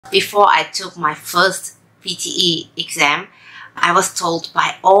Before I took my first PTE exam, I was told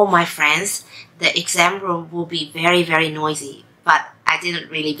by all my friends the exam room will be very noisy, but I didn't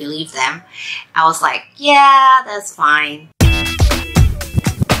really believe them. I was like, yeah, that's fine.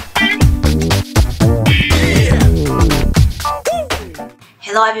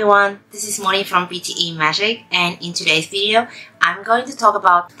 Hello everyone, this is Moni from PTE Magic, and in today's video, I'm going to talk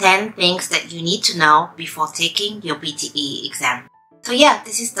about 10 things that you need to know before taking your PTE exam. So yeah,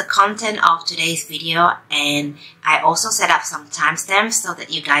 this is the content of today's video, and I also set up some timestamps so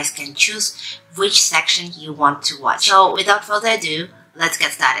that you guys can choose which section you want to watch. So without further ado, let's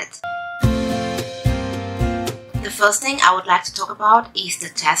get started. The first thing I would like to talk about is the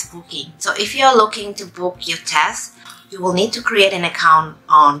test booking. So if you're looking to book your test, you will need to create an account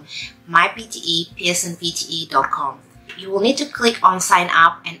on myPTE PearsonPTE.com. You will need to click on sign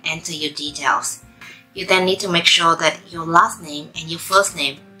up and enter your details. You then need to make sure that your last name and your first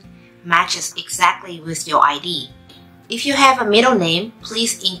name matches exactly with your ID. If you have a middle name,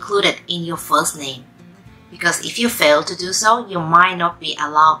 please include it in your first name, because if you fail to do so, you might not be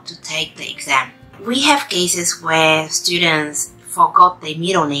allowed to take the exam. We have cases where students forgot their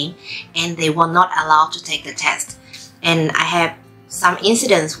middle name and they were not allowed to take the test. And I have some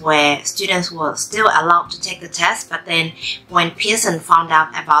incidents where students were still allowed to take the test, but then when Pearson found out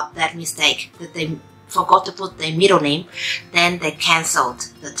about that mistake, that they forgot to put their middle name, then they cancelled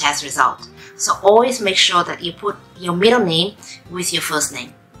the test result. So always make sure that you put your middle name with your first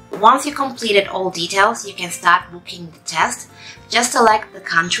name. Once you completed all details, you can start booking the test. Just select the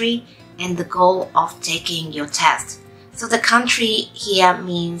country and the goal of taking your test. So the country here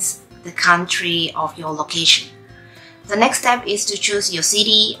means the country of your location. The next step is to choose your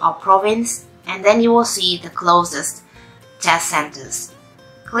city or province, and then you will see the closest test centers.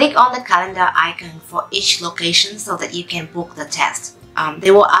 Click on the calendar icon for each location so that you can book the test.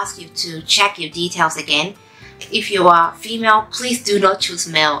 They will ask you to check your details again. If you are female, please do not choose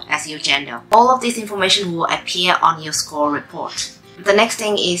male as your gender. All of this information will appear on your score report. The next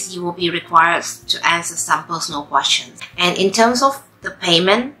thing is you will be required to answer some personal questions. And in terms of the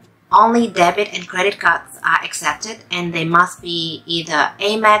payment, only debit and credit cards are accepted, and they must be either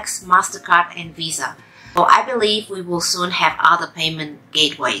Amex, MasterCard and Visa. So I believe we will soon have other payment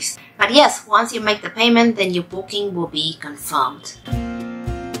gateways. But yes, once you make the payment, then your booking will be confirmed.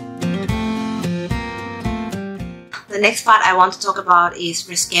 The next part I want to talk about is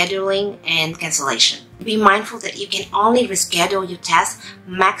rescheduling and cancellation. Be mindful that you can only reschedule your test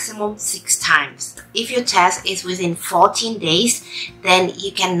maximum 6 times. If your test is within 14 days, then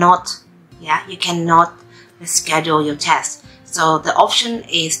you cannot reschedule your test. So the option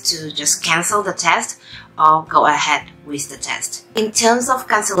is to just cancel the test or go ahead with the test. In terms of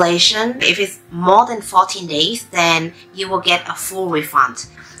cancellation, if it's more than 14 days, then you will get a full refund.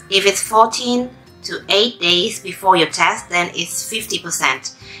 If it's 14 to 8 days before your test, then it's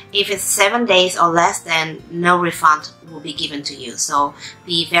 50%. If it's 7 days or less, then no refund will be given to you. So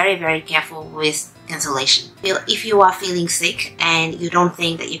be very careful with cancellation. If you are feeling sick and you don't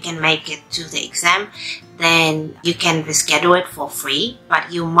think that you can make it to the exam, then you can reschedule it for free,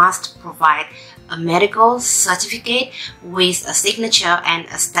 but you must provide a medical certificate with a signature and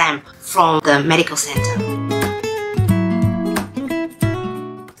a stamp from the medical center.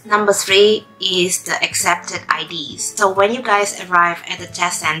 Number 3 is the accepted IDs. So when you guys arrive at the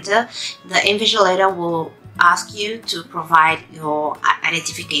test center, the invigilator will ask you to provide your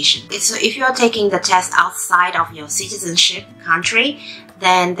identification. So if you are taking the test outside of your citizenship country,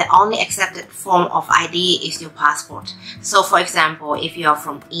 then the only accepted form of ID is your passport. So for example, if you are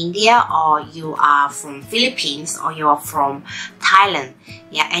from India, or you are from Philippines, or you are from Thailand,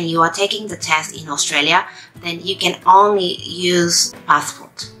 and you are taking the test in Australia, then you can only use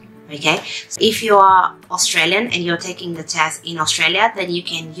passport. Okay, so if you are Australian and you're taking the test in Australia, then you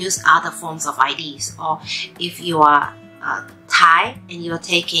can use other forms of IDs. Or if you are Thai and you're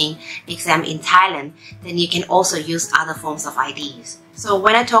taking exam in Thailand, then you can also use other forms of IDs. So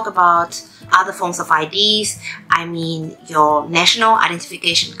when I talk about other forms of IDs, I mean your national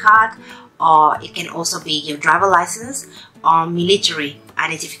identification card, or it can also be your driver license or military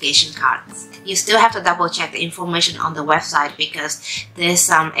identification cards. You still have to double check the information on the website because there's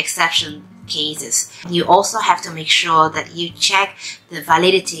some exception cases. You also have to make sure that you check the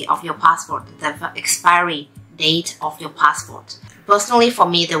validity of your passport, the expiry date of your passport. Personally, for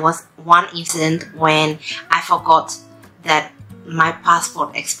me, there was one incident when I forgot that my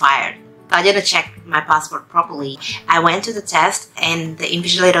passport expired. I didn't check my passport properly. I went to the test and the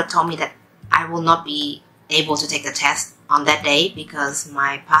invigilator told me that I will not be able to take the test on that day because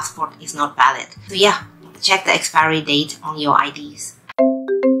my passport is not valid. So yeah, check the expiry date on your IDs.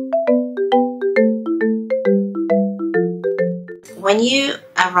 when you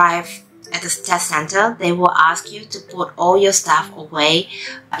arrive at the test center, they will ask you to put all your stuff away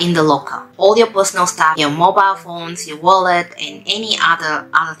in the locker. All your personal stuff, your mobile phones, your wallet, and any other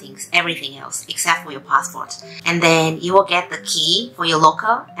things, everything else except for your passport. And then you will get the key for your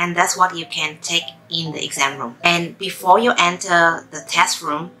locker, and that's what you can take in the exam room. And before you enter the test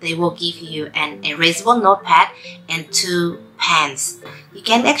room, they will give you an erasable notepad and 2 pens. You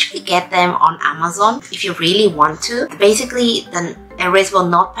can actually get them on Amazon if you really want to. Basically, the erasable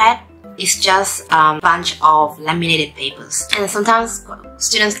notepad is just a bunch of laminated papers. And sometimes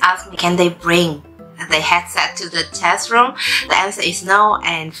students ask me, can they bring the headset to the test room? The answer is no,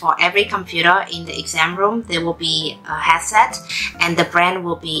 and for every computer in the exam room there will be a headset, and the brand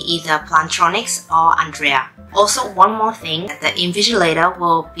will be either Plantronics or Andrea. Also, one more thing, the invigilator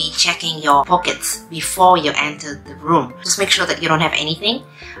will be checking your pockets before you enter the room. Just make sure that you don't have anything.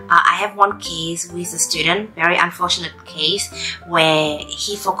 I have one case with a student, very unfortunate case, where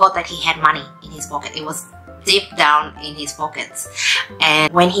he forgot that he had money in his pocket. It was deep down in his pockets.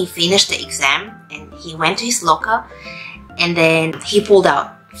 And when he finished the exam, and he went to his locker, and then he pulled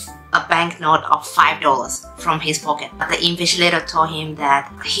out a banknote of $5 from his pocket. But the invigilator told him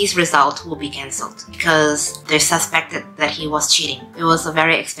that his result will be cancelled because they suspected that he was cheating. It was a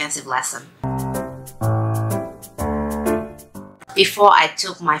very expensive lesson. Before I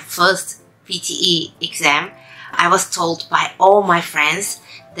took my first PTE exam, I was told by all my friends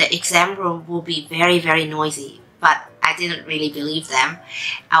the exam room will be very, very noisy. But I didn't really believe them.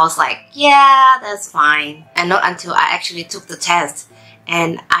 I was like, yeah, that's fine. And not until I actually took the test,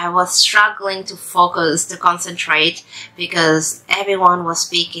 and I was struggling to focus, to concentrate, because everyone was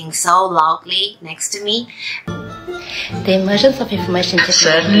speaking so loudly next to me. The emergence of information technology.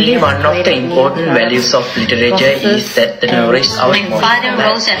 Certainly, one of the important values of literature is that the knowledge outweighs my father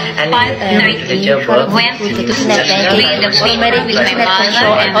rose at 5:30, went to the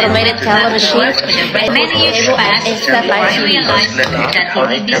automated teller machine. Many years back, I realized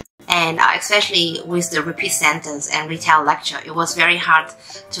that and especially with the repeat sentence and retell lecture, it was very hard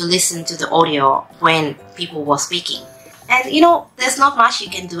to listen to the audio when people were speaking. And you know, there's not much you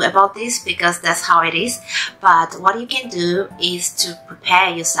can do about this because that's how it is. But what you can do is to prepare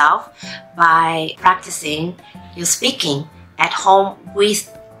yourself by practicing your speaking at home with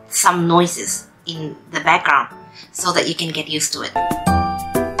some noises in the background so that you can get used to it.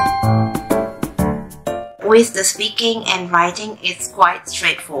 With the speaking and writing, it's quite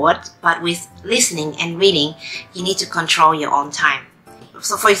straightforward, but with listening and reading, you need to control your own time.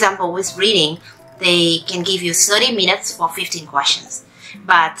 So for example, with reading, they can give you 30 minutes for 15 questions,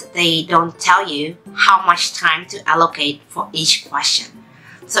 but they don't tell you how much time to allocate for each question.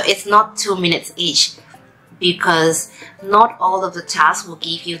 So it's not 2 minutes each, because not all of the tasks will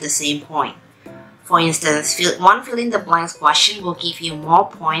give you the same point. For instance, one fill in the blanks question will give you more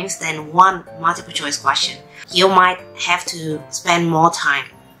points than one multiple choice question. You might have to spend more time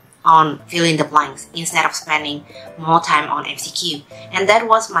on filling the blanks instead of spending more time on MCQ. And that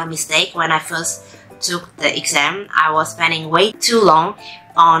was my mistake when I first took the exam. I was spending way too long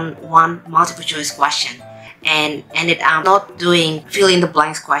on one multiple choice question and ended up not doing fill in the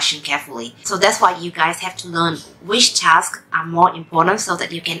blanks question carefully. So that's why you guys have to learn which tasks are more important so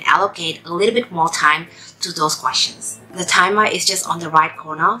that you can allocate a little bit more time to those questions. The timer is just on the right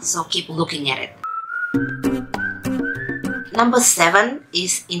corner, so keep looking at it. Number 7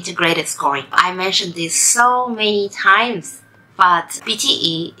 is integrated scoring. I mentioned this so many times, but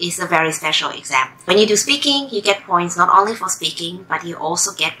PTE is a very special exam. When you do speaking, you get points not only for speaking, but you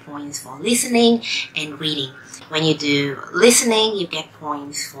also get points for listening and reading. When you do listening, you get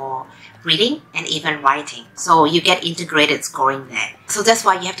points for reading and even writing. So you get integrated scoring there. So that's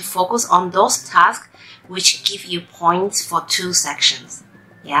why you have to focus on those tasks which give you points for 2 sections.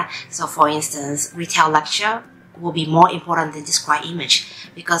 Yeah. So for instance, retell lecture will be more important than describe image,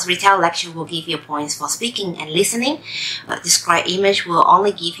 because retell lecture will give you points for speaking and listening, but describe image will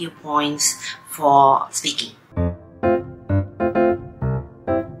only give you points for speaking.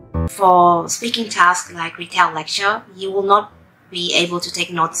 For speaking tasks like retell lecture, you will not be able to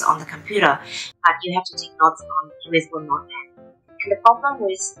take notes on the computer, but you have to take notes on erasable notepad. And the problem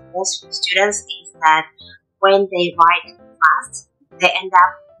with most students is that when they write fast, they end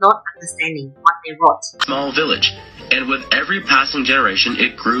up not understanding what they wrote. Small village, and with every passing generation,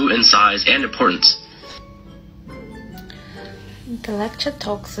 it grew in size and importance. The lecture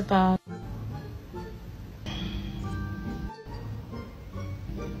talks about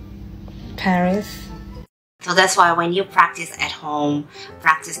Paris. So So that's why when you practice at home,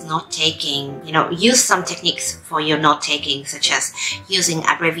 practice note-taking, use some techniques for your note-taking, such as using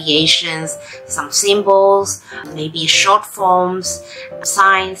abbreviations, some symbols, maybe short forms,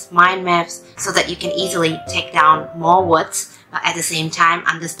 signs, mind maps, so that you can easily take down more words, but at the same time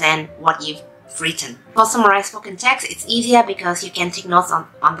understand what you've written. For summarized spoken text, it's easier because you can take notes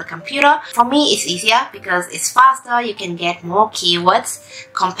on the computer. For me, it's easier because it's faster. You can get more keywords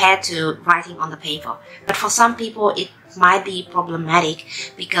compared to writing on the paper. But for some people, it might be problematic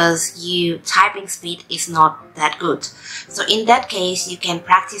because your typing speed is not that good. So in that case, you can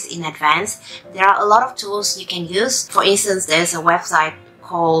practice in advance. There are a lot of tools you can use. For instance, there's a website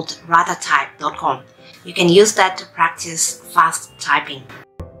called ratatype.com. You can use that to practice fast typing.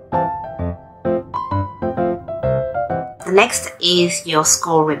 The next is your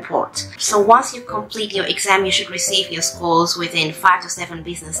score report. So once you complete your exam, you should receive your scores within 5 to 7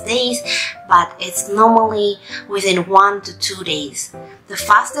 business days, but it's normally within 1 to 2 days. The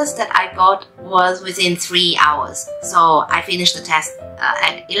fastest that I got was within 3 hours. So I finished the test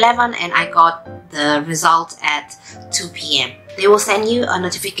at 11 and I got the result at 2 p.m. They will send you a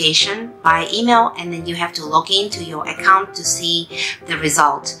notification by email and then you have to log into your account to see the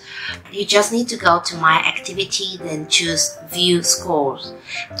result. You just need to go to My Activity, then choose View Scores.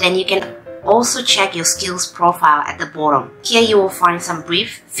 Then you can also check your skills profile at the bottom. Here you will find some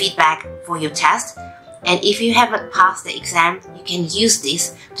brief feedback for your test. And if you haven't passed the exam, you can use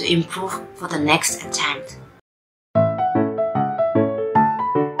this to improve for the next attempt.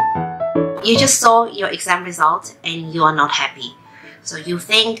 You just saw your exam result and you are not happy. So you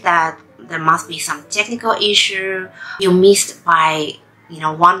think that there must be some technical issue, you missed by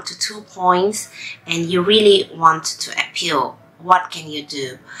 1 to 2 points and you really want to appeal. What can you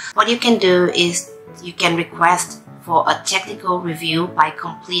do? What you can do is you can request for a technical review by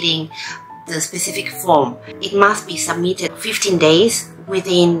completing the specific form. It must be submitted 15 days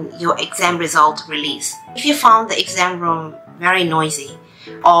within your exam result release. If you found the exam room very noisy,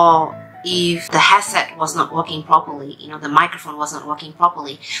 or if the headset was not working properly, the microphone was not working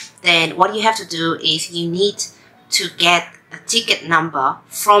properly, then what you have to do is you need to get a ticket number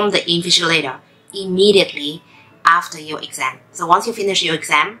from the invigilator immediately after your exam. So once you finish your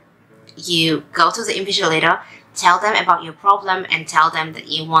exam, you go to the invigilator, tell them about your problem and tell them that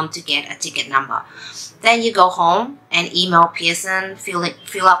you want to get a ticket number. Then you go home and email Pearson, fill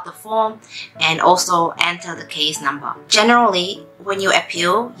out the form and also enter the case number. Generally, when you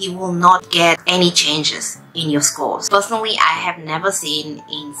appeal, you will not get any changes in your scores. Personally, I have never seen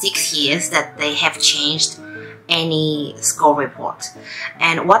in 6 years that they have changed any score report.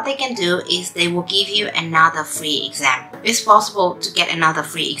 And what they can do is they will give you another free exam. It's possible to get another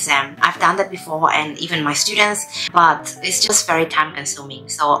free exam. I've done that before and even my students, but it's just very time consuming.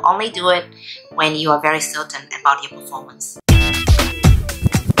 So only do it when you are very certain about your performance.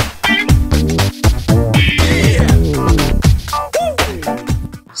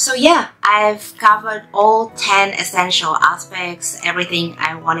 So yeah, I've covered all 10 essential aspects, everything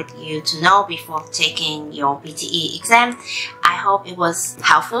I wanted you to know before taking your PTE exam. I hope it was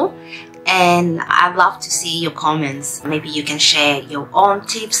helpful and I'd love to see your comments. Maybe you can share your own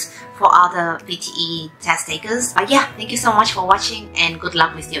tips for other PTE test takers. But yeah, thank you so much for watching and good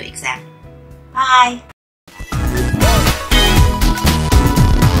luck with your exam. Bye!